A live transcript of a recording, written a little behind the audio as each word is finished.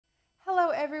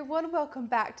everyone, welcome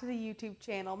back to the YouTube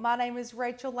channel. My name is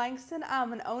Rachel Langston.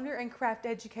 I'm an owner and craft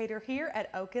educator here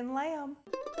at Oak and Lamb.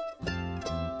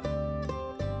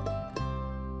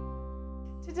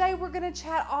 Today we're going to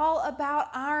chat all about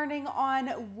ironing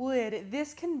on wood.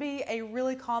 This can be a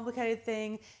really complicated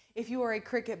thing if you are a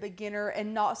Cricut beginner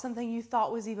and not something you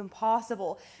thought was even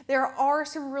possible. There are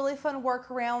some really fun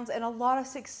workarounds and a lot of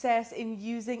success in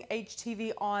using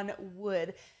HTV on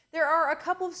wood. There are a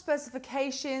couple of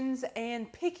specifications and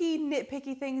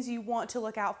nitpicky things you want to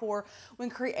look out for when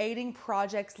creating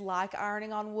projects like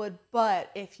ironing on wood,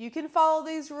 but if you can follow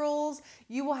these rules,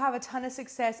 you will have a ton of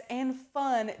success and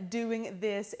fun doing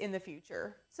this in the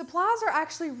future. Supplies are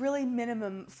actually really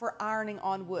minimum for ironing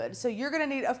on wood. So you're gonna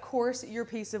need, of course, your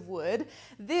piece of wood.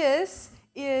 This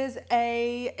is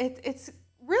it's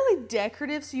really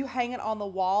decorative, so you hang it on the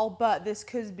wall, but this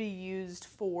could be used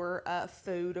for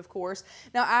food, of course.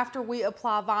 Now, after we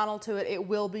apply vinyl to it, it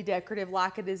will be decorative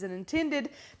like it isn't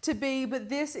intended to be, but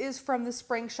this is from the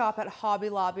spring shop at Hobby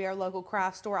Lobby, our local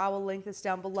craft store. I will link this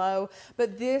down below,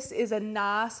 but this is a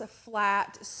nice,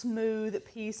 flat, smooth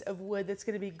piece of wood that's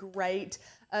gonna be great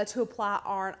to apply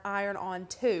iron on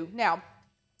to. Now,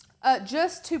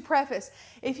 just to preface,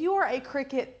 if you are a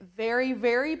Cricut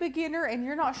very beginner and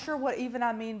you're not sure what even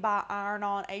I mean by iron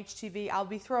on HTV, I'll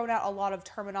be throwing out a lot of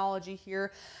terminology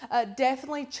here.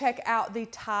 Definitely check out the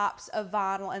types of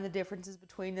vinyl and the differences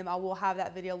between them. I will have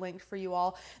that video linked for you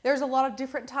all. There's a lot of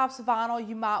different types of vinyl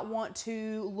you might want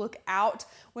to look out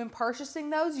when purchasing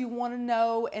those. You want to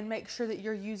know and make sure that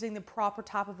you're using the proper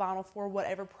type of vinyl for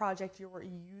whatever project you're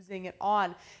using it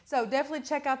on. So definitely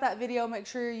check out that video. Make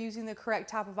sure you're using the correct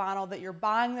type of vinyl, that you're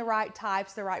buying the right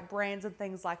types, the right brands and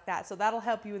things like that. So that'll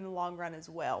help you in the long run as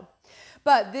well.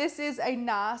 But this is a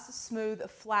nice, smooth,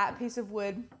 flat piece of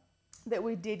wood that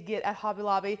we did get at Hobby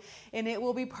Lobby, and it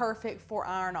will be perfect for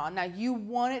iron on. Now, you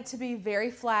want it to be very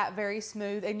flat, very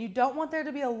smooth, and you don't want there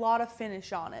to be a lot of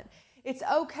finish on it. It's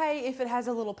okay if it has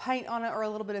a little paint on it or a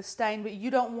little bit of stain, but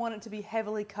you don't want it to be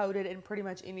heavily coated in pretty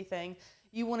much anything.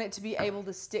 You want it to be able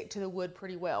to stick to the wood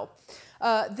pretty well.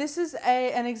 This is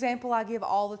an example I give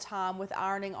all the time with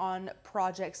ironing on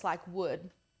projects like wood.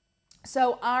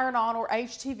 So iron on, or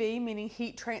HTV, meaning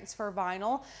heat transfer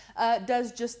vinyl,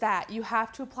 does just that. You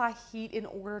have to apply heat in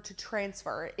order to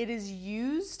transfer it. It is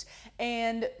used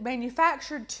and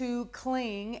manufactured to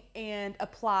cling and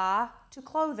apply to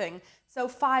clothing. So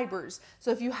fibers.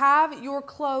 So if you have your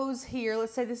clothes here,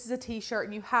 let's say this is a t-shirt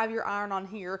and you have your iron on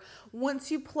here, once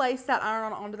you place that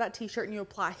iron on onto that t-shirt and you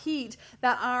apply heat,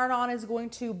 that iron on is going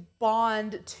to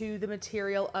bond to the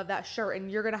material of that shirt,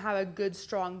 and you're going to have a good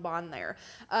strong bond there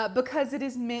because it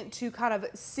is meant to kind of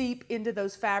seep into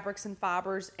those fabrics and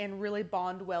fibers and really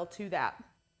bond well to that.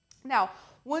 Now,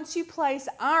 once you place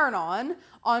iron on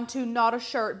onto not a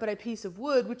shirt but a piece of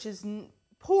wood, which is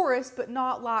porous but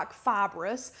not like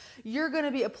fibrous, you're going to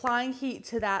be applying heat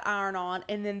to that iron on,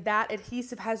 and then that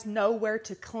adhesive has nowhere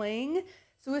to cling,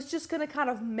 so it's just going to kind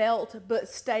of melt but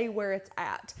stay where it's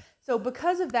at. So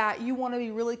because of that, you want to be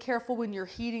really careful when you're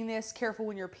heating this, careful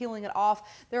when you're peeling it off.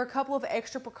 There are a couple of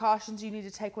extra precautions you need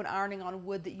to take when ironing on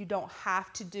wood that you don't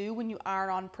have to do when you iron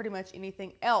on pretty much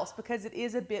anything else, because it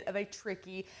is a bit of a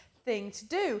tricky thing to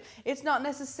do. It's not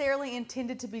necessarily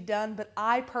intended to be done, but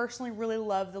I personally really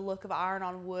love the look of iron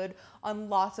on wood on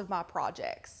lots of my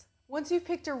projects. Once you've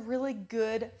picked a really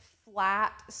good,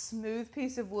 flat, smooth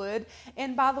piece of wood,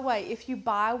 and by the way, if you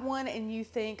buy one and you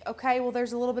think, okay, well,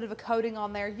 there's a little bit of a coating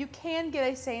on there, you can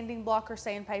get a sanding block or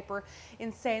sandpaper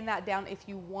and sand that down if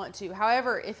you want to.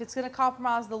 However, if it's going to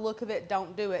compromise the look of it,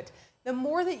 don't do it. The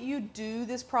more that you do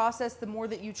this process, the more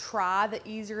that you try, the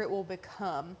easier it will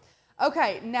become.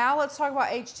 Okay, now let's talk about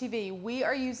HTV. We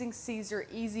are using Caesar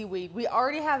Easy Weed. We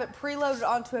already have it preloaded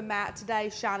onto a mat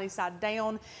today, shiny side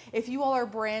down. If you all are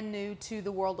brand new to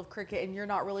the world of Cricut and you're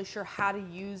not really sure how to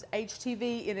use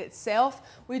HTV in itself,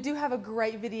 we do have a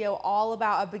great video all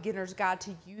about a beginner's guide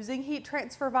to using heat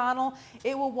transfer vinyl.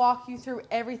 It will walk you through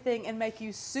everything and make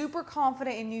you super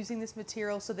confident in using this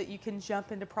material so that you can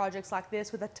jump into projects like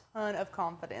this with a ton of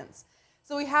confidence.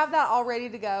 So we have that all ready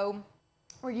to go.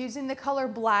 We're using the color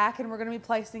black, and we're going to be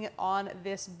placing it on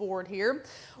this board here.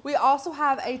 We also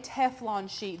have a Teflon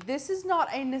sheet. This is not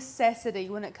a necessity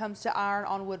when it comes to iron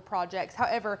on wood projects.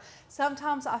 However,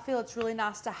 sometimes I feel it's really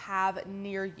nice to have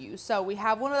near you. So we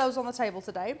have one of those on the table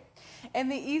today.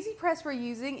 And the easy press we're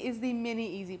using is the mini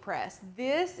easy press.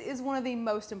 This is one of the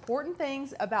most important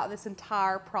things about this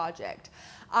entire project.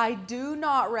 I do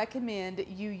not recommend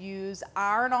you use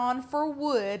iron on for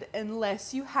wood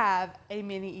unless you have a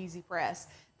mini easy press.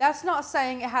 That's not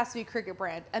saying it has to be Cricut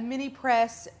brand. A mini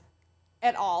press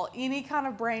at all. Any kind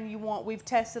of brand you want. We've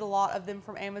tested a lot of them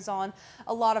from Amazon.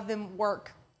 A lot of them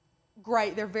work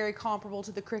great. They're very comparable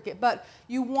to the Cricut, but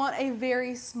you want a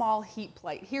very small heat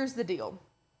plate. Here's the deal.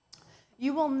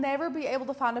 You will never be able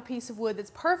to find a piece of wood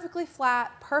that's perfectly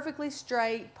flat, perfectly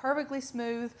straight, perfectly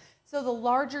smooth. So the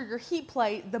larger your heat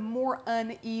plate, the more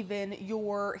uneven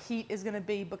your heat is going to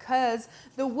be, because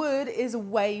the wood is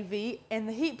wavy and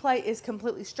the heat plate is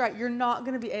completely straight. You're not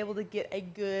going to be able to get a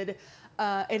good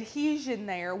adhesion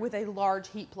there with a large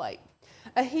heat plate.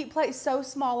 A heat plate so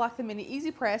small like the Mini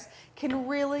Easy Press can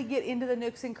really get into the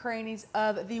nooks and crannies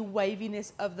of the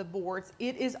waviness of the boards.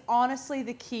 It is honestly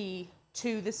the key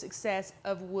to the success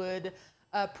of wood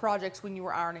projects when you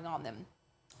are ironing on them.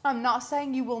 I'm not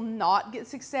saying you will not get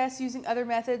success using other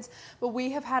methods, but we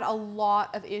have had a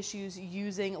lot of issues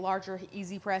using larger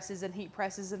easy presses and heat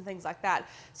presses and things like that.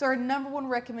 So our #1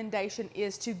 recommendation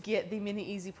is to get the Mini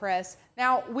Easy Press.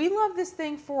 Now, we love this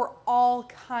thing for all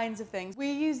kinds of things.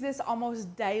 We use this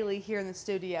almost daily here in the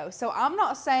studio. So I'm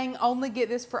not saying only get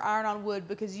this for iron on wood,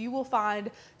 because you will find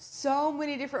so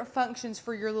many different functions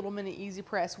for your little Mini Easy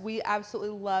Press. We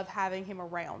absolutely love having him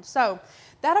around. So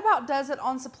that about does it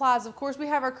on supplies. Of course, we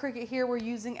have our Cricut here. We're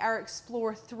using our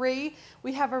Explorer 3.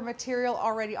 We have our material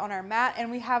already on our mat, and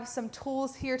we have some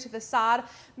tools here to the side: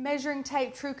 measuring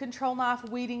tape, true control knife,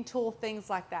 weeding tool, things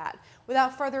like that.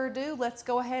 Without further ado, let's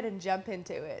go ahead and jump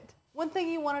into it. One thing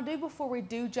you want to do before we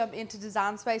do jump into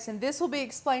Design Space, and this will be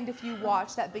explained if you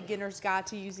watch that beginner's guide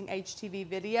to using HTV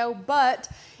video, but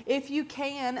if you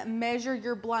can, measure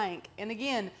your blank. And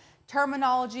again,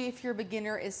 terminology, if you're a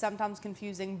beginner, is sometimes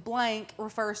confusing. Blank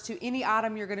refers to any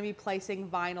item you're going to be placing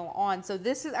vinyl on. So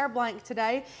this is our blank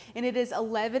today, and it is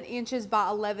 11 inches by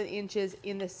 11 inches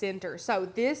in the center. So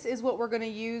this is what we're going to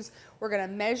use. We're going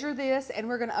to measure this, and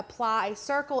we're going to apply a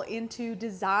circle into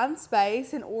Design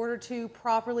Space in order to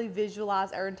properly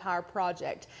visualize our entire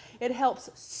project. It helps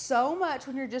so much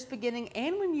when you're just beginning,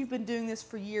 and when you've been doing this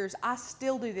for years. I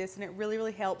still do this, and it really,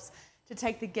 really helps to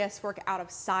take the guesswork out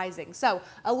of sizing. So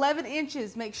 11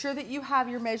 inches, make sure that you have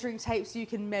your measuring tape so you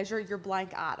can measure your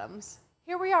blank items.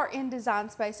 Here we are in Design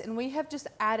Space, and we have just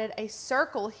added a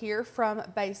circle here from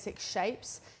Basic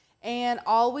Shapes. And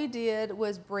all we did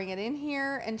was bring it in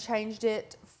here and changed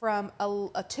it from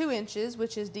a 2 inches,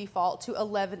 which is default, to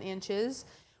 11 inches.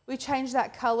 We changed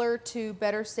that color to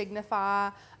better signify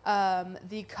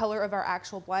the color of our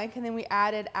actual blank, and then we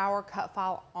added our cut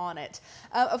file on it.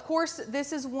 Of course,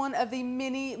 this is one of the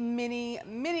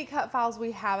many cut files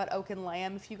we have at Oak and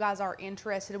Lamb. If you guys are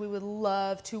interested, we would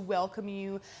love to welcome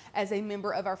you as a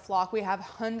member of our flock. We have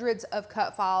hundreds of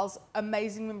cut files,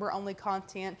 amazing member-only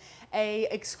content, a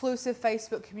exclusive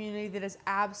Facebook community that is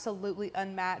absolutely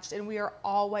unmatched, and we are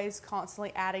always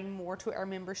constantly adding more to our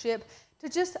membership to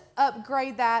just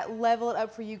upgrade that, level it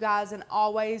up for you guys, and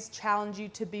always challenge you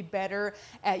to be better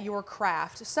at your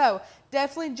craft. So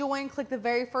definitely join, click the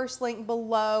very first link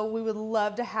below. We would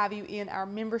love to have you in our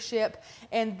membership.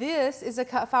 And this is a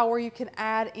cut file where you can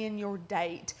add in your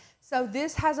date. So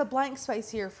this has a blank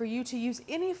space here for you to use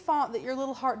any font that your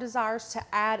little heart desires to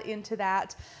add into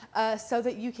that, so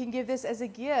that you can give this as a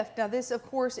gift. Now this, of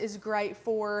course, is great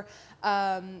for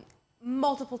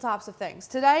multiple types of things.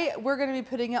 Today we're going to be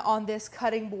putting it on this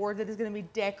cutting board that is going to be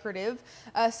decorative.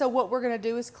 So what we're going to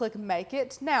do is click Make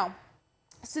It. Now,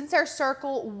 since our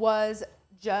circle was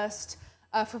just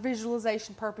for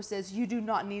visualization purposes, you do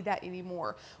not need that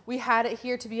anymore. We had it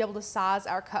here to be able to size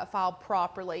our cut file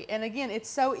properly. And again, it's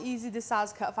so easy to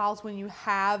size cut files when you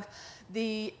have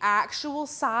the actual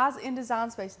size in Design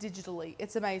Space digitally.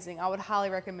 It's amazing. I would highly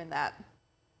recommend that.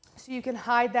 So you can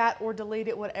hide that or delete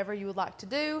it, whatever you would like to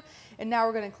do. And now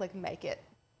we're going to click Make It.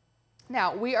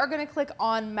 Now we are going to click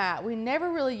on mat. We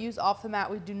never really use off the mat.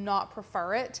 We do not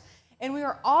prefer it. And we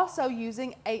are also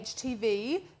using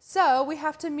HTV. So we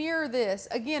have to mirror this.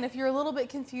 Again, if you're a little bit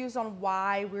confused on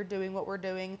why we're doing what we're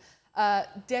doing,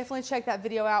 definitely check that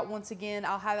video out. Once again,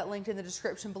 I'll have it linked in the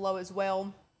description below as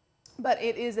well. But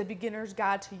it is a beginner's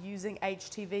guide to using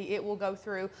HTV. It will go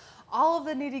through all of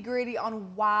the nitty-gritty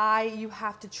on why you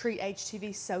have to treat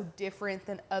HTV so different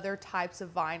than other types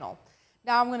of vinyl.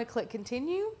 Now I'm going to click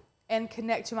Continue and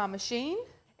connect to my machine.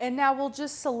 And now we'll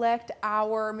just select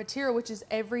our material, which is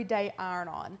Everyday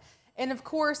Iron-On. And of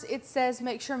course, it says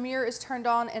make sure mirror is turned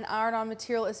on and iron-on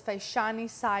material is faced shiny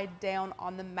side down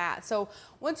on the mat. So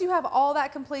once you have all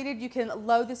that completed, you can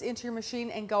load this into your machine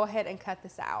and go ahead and cut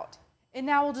this out. And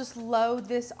now we'll just load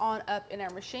this on up in our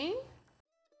machine.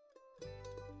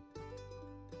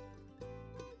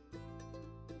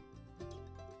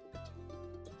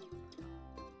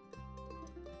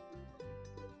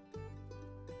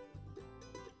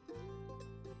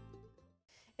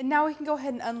 And now we can go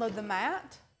ahead and unload the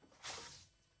mat.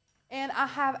 And I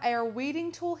have our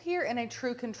weeding tool here and a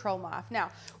true control knife.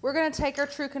 Now, we're going to take our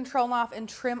true control knife and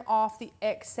trim off the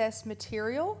excess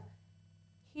material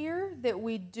here that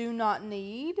we do not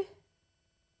need.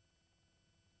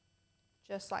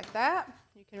 Just like that.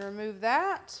 You can remove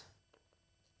that.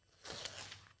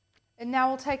 And now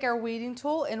we'll take our weeding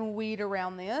tool and weed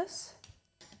around this.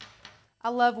 I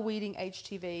love weeding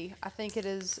HTV. I think it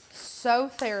is so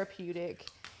therapeutic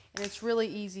and it's really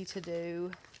easy to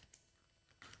do.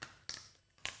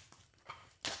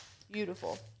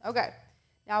 Beautiful. Okay,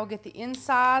 now I'll get the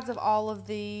insides of all of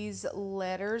these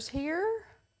letters here.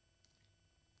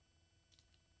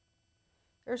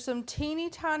 There's some teeny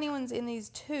tiny ones in these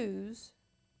twos.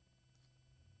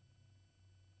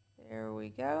 There we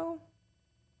go.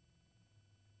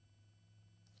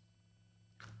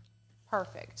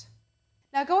 Perfect.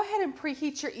 Now go ahead and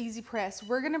preheat your Easy Press.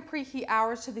 We're going to preheat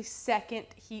ours to the second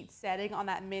heat setting on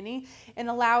that mini and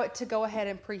allow it to go ahead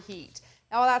and preheat.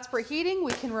 Now while that's preheating,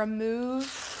 we can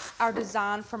remove our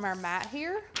design from our mat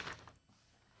here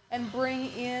and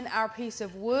bring in our piece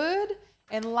of wood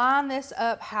and line this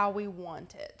up how we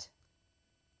want it.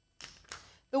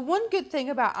 The one good thing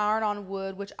about iron-on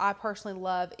wood, which I personally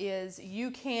love, is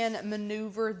you can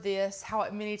maneuver this how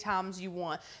many times you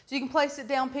want. So you can place it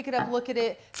down, pick it up, look at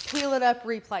it, peel it up,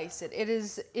 replace it. It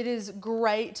is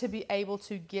great to be able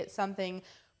to get something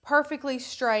perfectly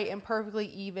straight and perfectly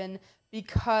even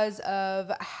because of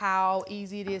how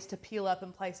easy it is to peel up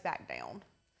and place back down.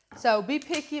 So be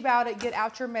picky about it, get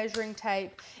out your measuring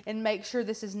tape, and make sure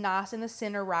this is nice in the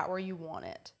center right where you want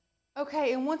it.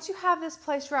 Okay, and once you have this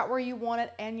placed right where you want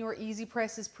it and your Easy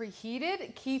Press is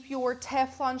preheated, keep your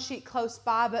Teflon sheet close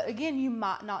by, but again, you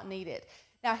might not need it.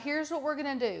 Now here's what we're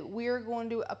gonna do. We're going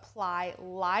to apply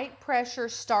light pressure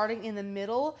starting in the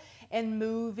middle and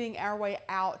moving our way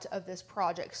out of this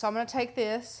project. So I'm gonna take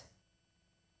this,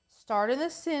 start in the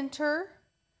center.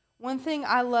 One thing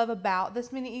I love about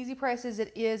this mini Easy Press is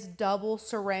it is double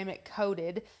ceramic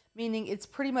coated, meaning it's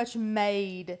pretty much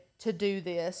made to do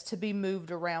this, to be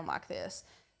moved around like this.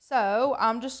 So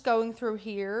I'm just going through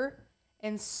here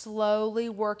and slowly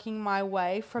working my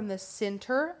way from the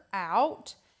center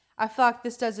out. I feel like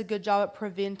this does a good job at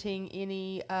preventing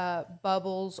any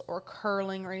bubbles or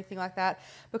curling or anything like that,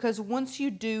 because once you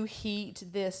do heat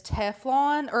this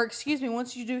Teflon, or excuse me,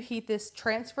 once you do heat this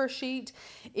transfer sheet,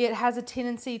 it has a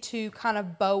tendency to kind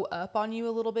of bow up on you a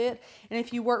little bit. And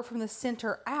if you work from the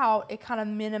center out, it kind of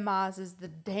minimizes the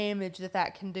damage that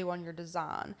that can do on your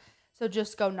design. So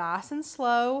just go nice and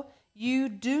slow. You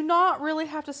do not really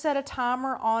have to set a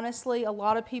timer, honestly. A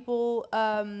lot of people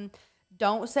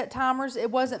don't set timers.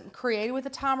 It wasn't created with a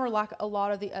timer like a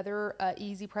lot of the other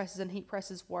Easy Presses and heat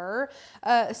presses were,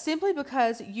 simply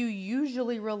because you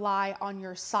usually rely on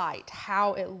your site,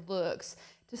 how it looks,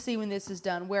 to see when this is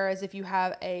done. Whereas if you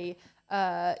have a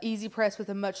Easy Press with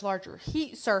a much larger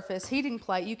heating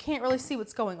plate, you can't really see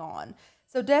what's going on.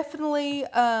 So definitely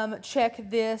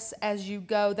check this as you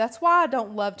go. That's why I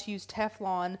don't love to use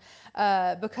Teflon,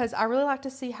 because I really like to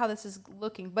see how this is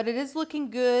looking. But it is looking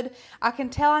good. I can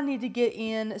tell I need to get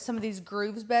in some of these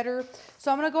grooves better. So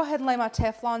I'm going to go ahead and lay my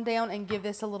Teflon down and give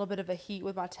this a little bit of a heat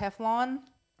with my Teflon.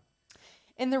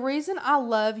 And the reason I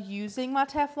love using my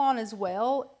Teflon as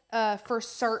well for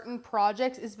certain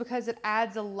projects is because it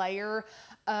adds a layer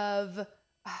of,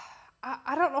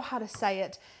 I don't know how to say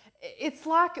it. It's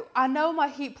like, I know my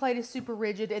heat plate is super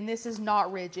rigid and this is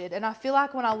not rigid. And I feel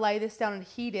like when I lay this down and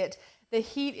heat it, the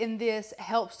heat in this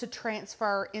helps to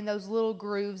transfer in those little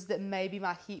grooves that maybe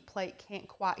my heat plate can't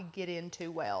quite get into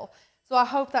well. So I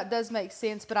hope that does make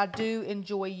sense, but I do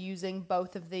enjoy using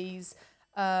both of these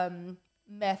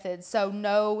methods. So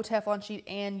no Teflon sheet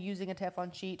and using a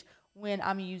Teflon sheet when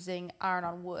I'm using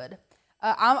iron-on wood.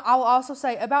 I'll also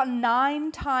say about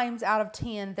 9 times out of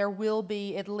 10, there will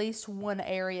be at least one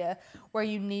area where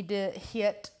you need to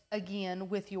hit again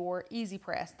with your Easy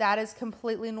Press. That is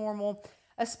completely normal,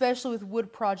 especially with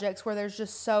wood projects where there's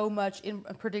just so much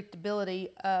unpredictability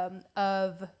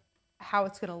of how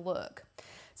it's going to look.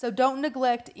 So don't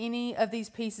neglect any of these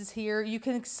pieces here. You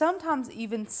can sometimes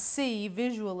even see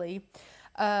visually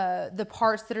the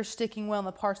parts that are sticking well and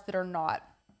the parts that are not.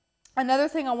 Another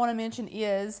thing I want to mention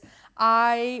is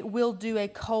I will do a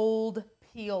cold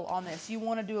peel on this. You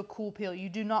want to do a cool peel. You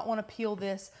do not want to peel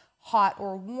this hot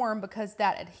or warm because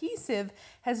that adhesive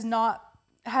has not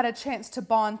had a chance to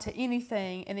bond to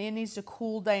anything and it needs to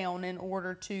cool down in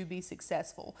order to be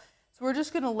successful. So we're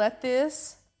just going to let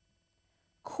this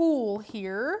cool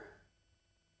here.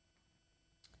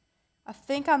 I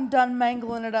think I'm done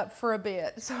mangling it up for a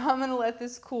bit, so I'm gonna let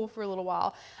this cool for a little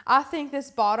while. I think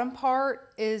this bottom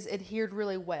part is adhered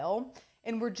really well,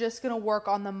 and we're just gonna work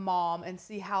on the mom and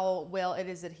see how well it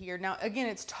is adhered. Now, again,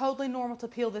 it's totally normal to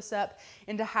peel this up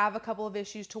and to have a couple of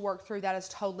issues to work through. That is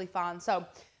totally fine. So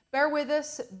bear with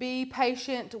us, be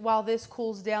patient while this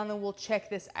cools down, then we'll check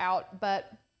this out.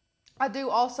 But I do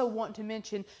also want to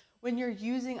mention, when you're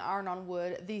using iron-on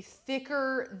wood, the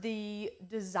thicker the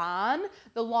design,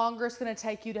 the longer it's going to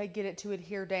take you to get it to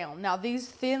adhere down. Now, these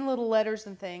thin little letters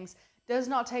and things does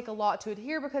not take a lot to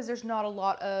adhere because there's not a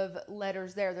lot of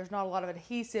letters there. There's not a lot of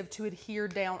adhesive to adhere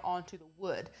down onto the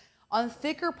wood. On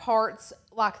thicker parts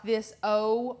like this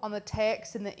O on the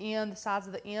text and the M, the sides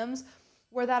of the M's,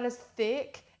 where that is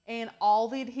thick and all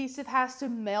the adhesive has to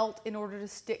melt in order to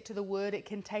stick to the wood, it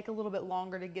can take a little bit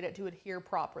longer to get it to adhere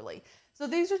properly. So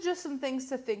these are just some things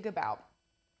to think about.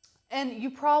 And you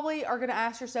probably are going to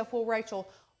ask yourself, well, Rachel,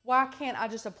 why can't I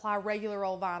just apply regular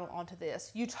old vinyl onto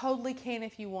this? You totally can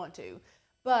if you want to.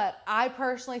 But I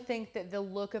personally think that the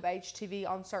look of HTV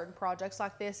on certain projects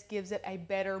like this gives it a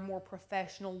better, more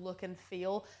professional look and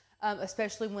feel,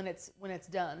 especially when it's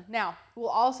done. Now, we'll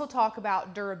also talk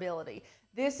about durability.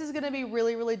 This is going to be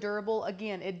really, really durable.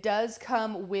 Again, it does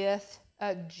come with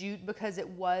jute because it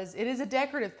is a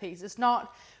decorative piece. It's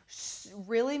not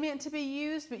really meant to be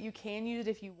used, but you can use it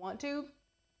if you want to.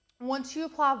 Once you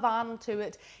apply vinyl to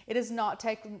it, it is not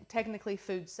technically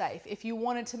food safe. If you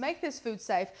wanted to make this food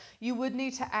safe, you would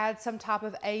need to add some type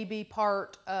of AB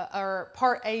part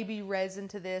AB resin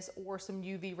to this, or some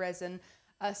UV resin,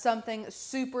 something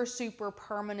super, super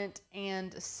permanent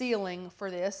and sealing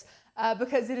for this.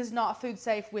 Because it is not food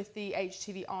safe with the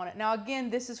HTV on it. Now, again,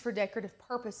 this is for decorative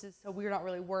purposes, so we're not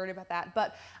really worried about that.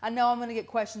 But I know I'm going to get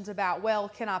questions about, well,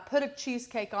 can I put a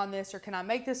cheesecake on this, or can I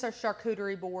make this a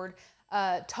charcuterie board?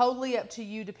 Totally up to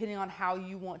you, depending on how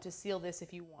you want to seal this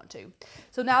if you want to.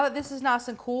 So now that this is nice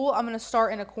and cool, I'm going to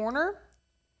start in a corner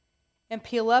and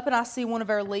peel up. And I see one of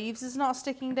our leaves is not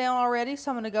sticking down already, so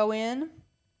I'm going to go in.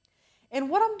 And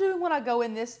what I'm doing when I go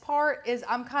in this part is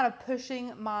I'm kind of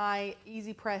pushing my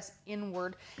easy press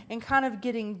inward and kind of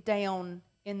getting down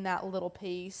in that little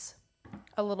piece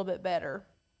a little bit better.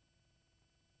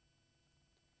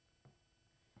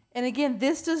 And again,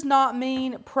 this does not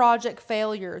mean project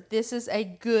failure. This is a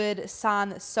good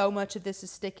sign that so much of this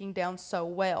is sticking down so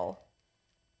well.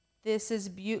 This is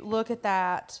beautiful. Look at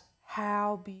that.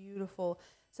 How beautiful.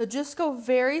 So just go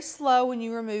very slow when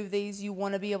you remove these. You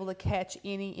want to be able to catch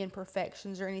any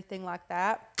imperfections or anything like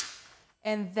that.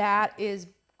 And that is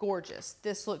gorgeous.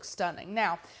 This looks stunning.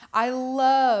 Now, I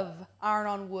love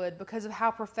iron-on wood because of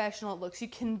how professional it looks. You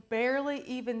can barely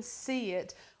even see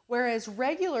it, whereas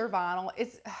regular vinyl,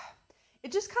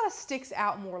 it just kind of sticks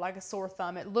out more like a sore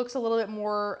thumb. It looks a little bit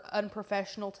more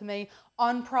unprofessional to me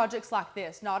on projects like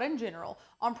this, not in general,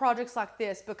 on projects like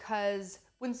this, because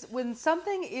when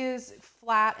something is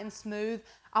flat and smooth,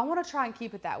 I want to try and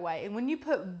keep it that way. And when you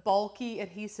put bulky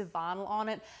adhesive vinyl on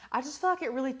it, I just feel like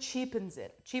it really cheapens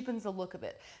the look of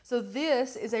it. So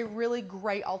this is a really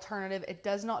great alternative. It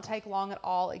does not take long at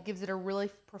all. It gives it a really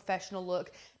professional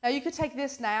look. Now you could take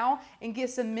this now and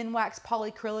get some Minwax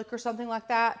polyacrylic or something like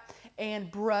that and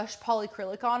brush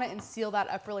polyacrylic on it and seal that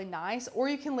up really nice. Or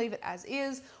you can leave it as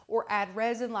is or add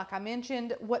resin like I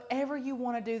mentioned. Whatever you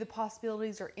want to do, the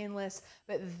possibilities are endless.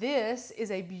 But this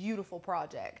is a beautiful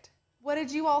project. What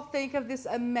did you all think of this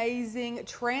amazing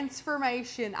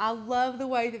transformation? I love the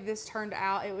way that this turned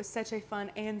out. It was such a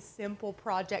fun and simple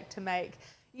project to make.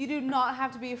 You do not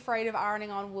have to be afraid of ironing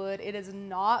on wood. It is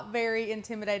not very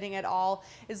intimidating at all.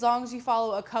 As long as you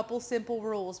follow a couple simple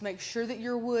rules, make sure that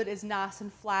your wood is nice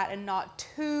and flat and not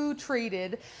too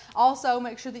treated. Also,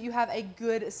 make sure that you have a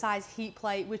good size heat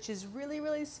plate, which is really,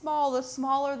 really small. The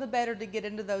smaller, the better to get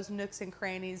into those nooks and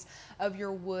crannies of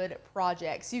your wood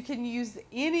projects. You can use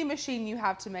any machine you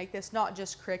have to make this, not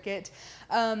just Cricut.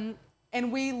 And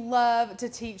we love to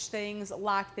teach things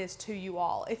like this to you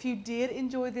all. If you did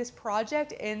enjoy this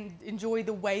project and enjoy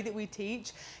the way that we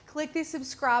teach, click the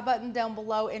subscribe button down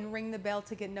below and ring the bell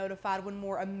to get notified when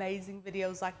more amazing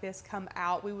videos like this come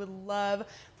out. We would love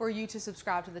for you to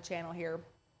subscribe to the channel here.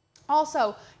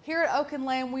 Also, here at Oak and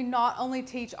Lamb, we not only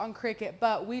teach on Cricut,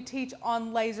 but we teach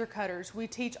on laser cutters, we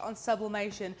teach on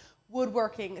sublimation,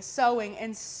 woodworking, sewing,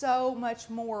 and so much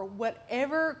more.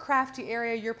 Whatever crafty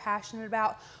area you're passionate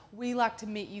about, we like to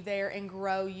meet you there and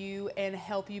grow you and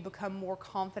help you become more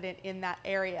confident in that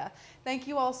area. Thank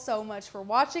you all so much for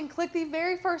watching. Click the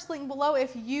very first link below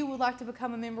if you would like to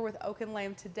become a member with Oak and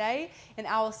Lamb today, and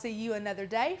I will see you another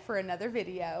day for another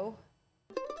video.